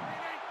the gun.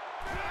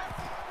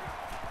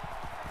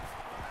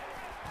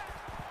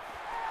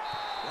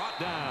 Brought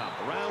down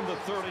around the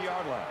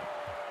 30-yard line.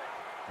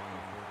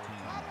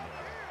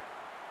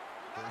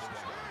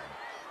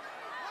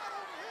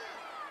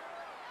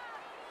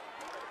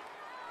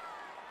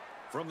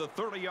 From the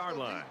 30-yard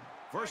line,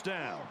 first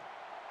down.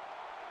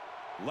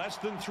 Less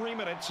than 3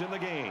 minutes in the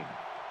game.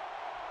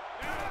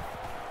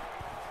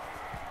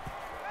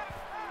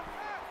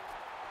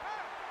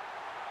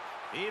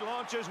 He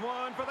launches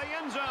one for the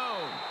end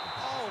zone.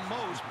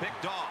 Almost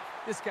picked off.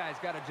 This guy's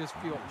got to just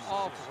feel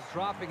awful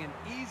dropping an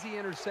easy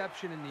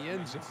interception in the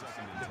end zone.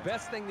 The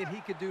best thing that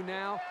he could do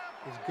now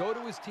is go to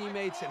his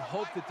teammates and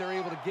hope that they're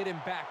able to get him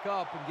back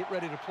up and get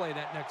ready to play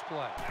that next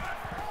play.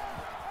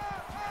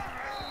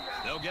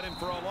 They'll get him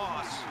for a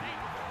loss.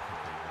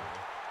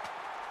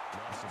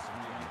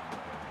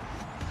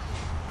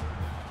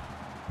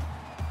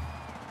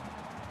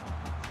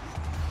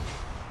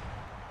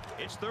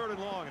 It's 3rd and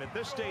long, and at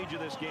this stage of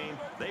this game,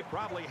 they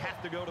probably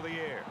have to go to the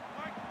air.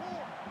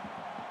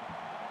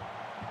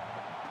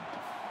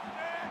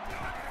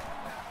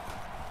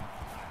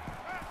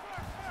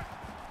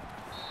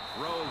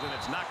 Throws, and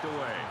it's knocked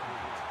away.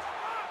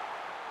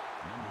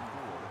 Number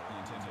 4, the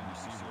intended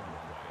receiver on the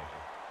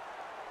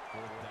play.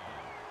 4th down.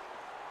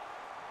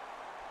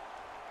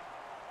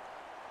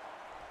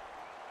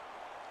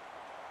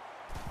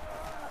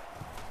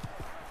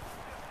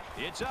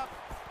 It's up,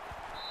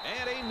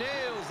 and he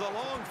nails the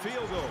long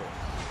field goal.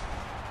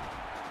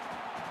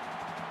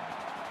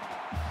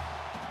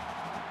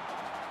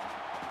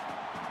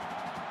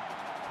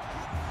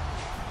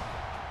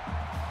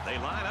 They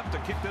line up to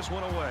kick this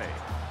one away.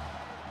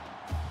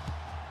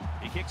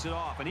 He kicks it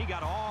off, and he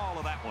got all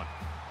of that one.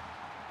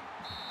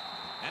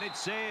 And it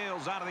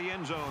sails out of the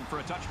end zone for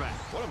a touchback.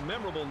 What a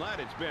memorable night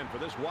it's been for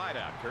this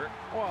wideout, Kurt.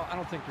 Well, I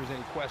don't think there's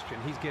any question.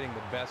 He's getting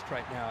the best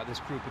right now of this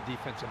group of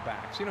defensive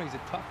backs. You know, he's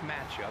a tough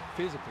matchup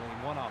physically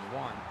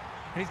one-on-one.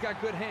 And he's got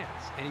good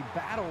hands. And he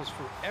battles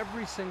for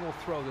every single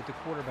throw that the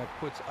quarterback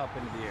puts up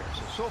into the air.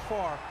 So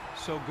far,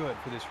 so good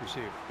for this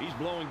receiver. He's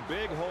blowing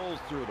big holes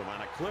through them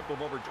on a clip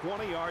of over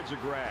 20 yards a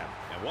grab.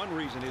 And one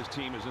reason his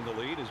team is in the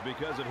lead is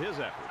because of his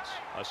efforts.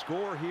 A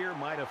score here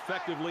might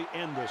effectively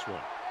end this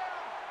one.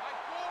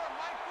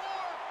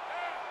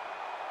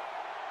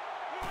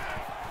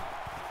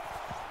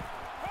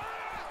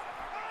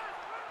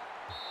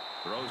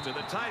 Throws to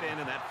the tight end,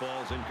 and that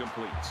falls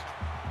incomplete.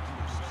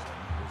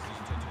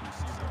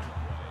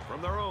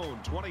 From their own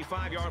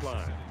 25-yard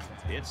line,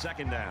 it's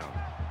 2nd down.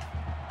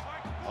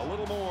 A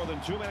little more than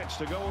 2 minutes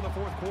to go in the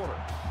 4th quarter.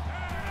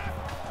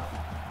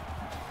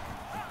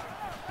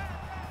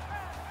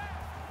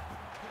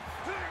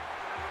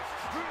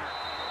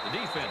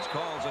 Defense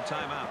calls a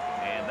timeout,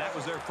 and that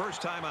was their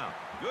first timeout.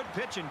 Good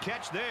pitch and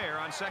catch there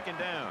on second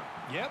down.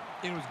 Yep,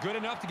 it was good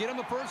enough to get him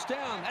the first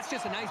down. That's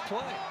just a nice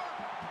play.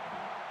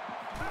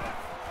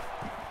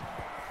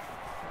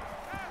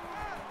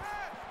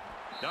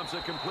 Dumps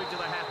it complete to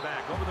the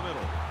halfback over the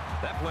middle.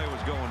 That play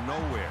was going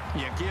nowhere.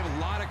 Yeah, give a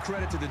lot of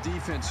credit to the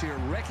defense here,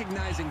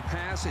 recognizing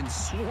pass and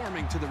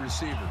swarming to the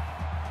receiver.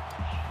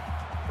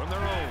 From their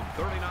own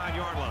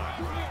 39-yard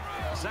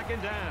line.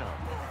 Second down.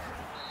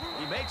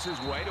 He makes his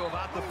way to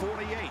about the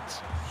 48.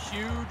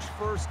 Huge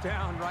first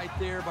down right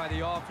there by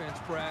the offense,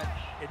 Brad.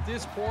 At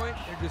this point,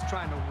 they're just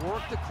trying to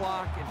work the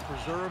clock and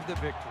preserve the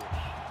victory.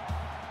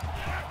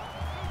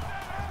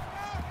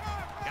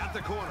 Got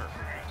the corner.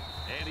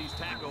 And he's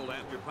tackled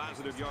after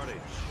positive yardage.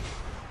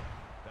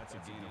 That's a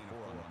gain of 4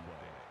 on the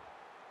play.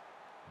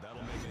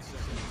 That'll make it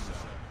 2nd and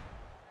 7.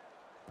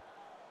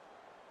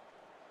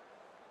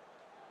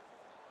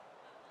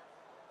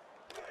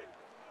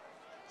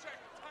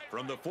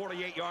 From the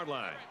 48-yard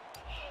line.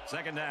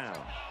 Second down.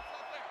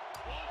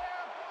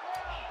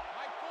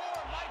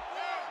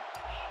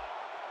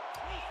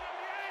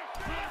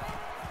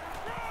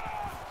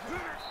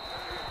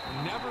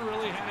 Never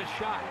really had a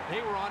shot.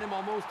 They were on him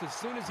almost as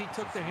soon as he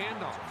took the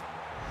handoff.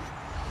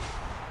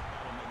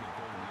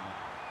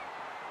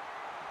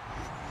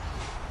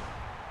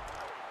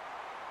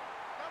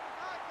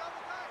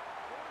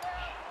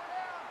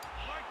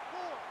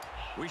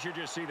 We should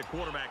just see the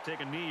quarterback take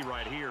a knee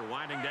right here,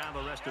 winding down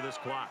the rest of this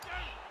clock.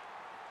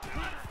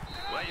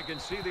 Well, you can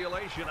see the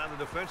elation on the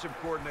defensive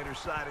coordinator's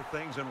side of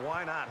things, and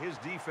why not? His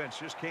defense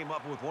just came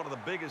up with one of the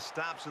biggest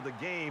stops of the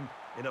game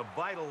in a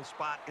vital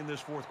spot in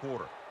this fourth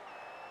quarter.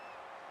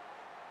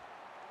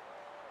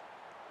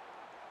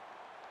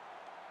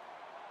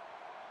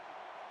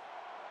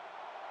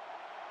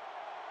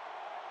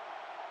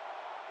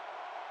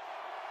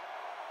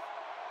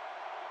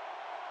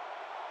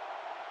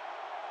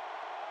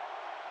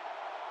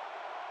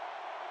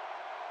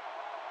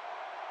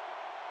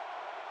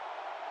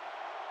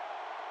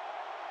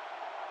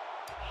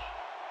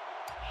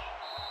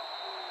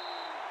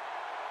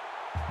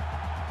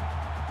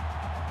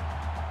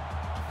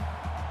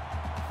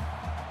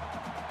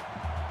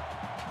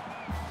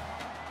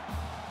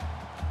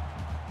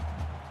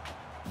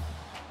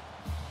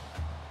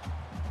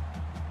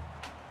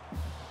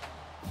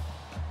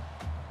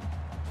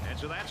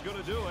 So that's going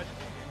to do it.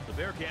 The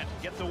Bearkats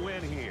get the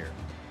win here.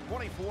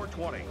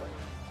 24-20.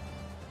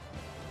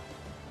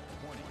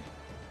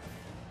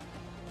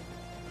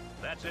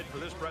 That's it for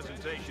this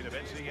presentation of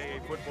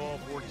NCAA Football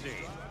 14.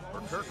 For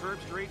Kirk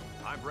Herbstreit,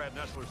 I'm Brad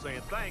Nessler saying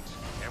thanks,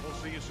 and we'll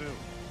see you soon.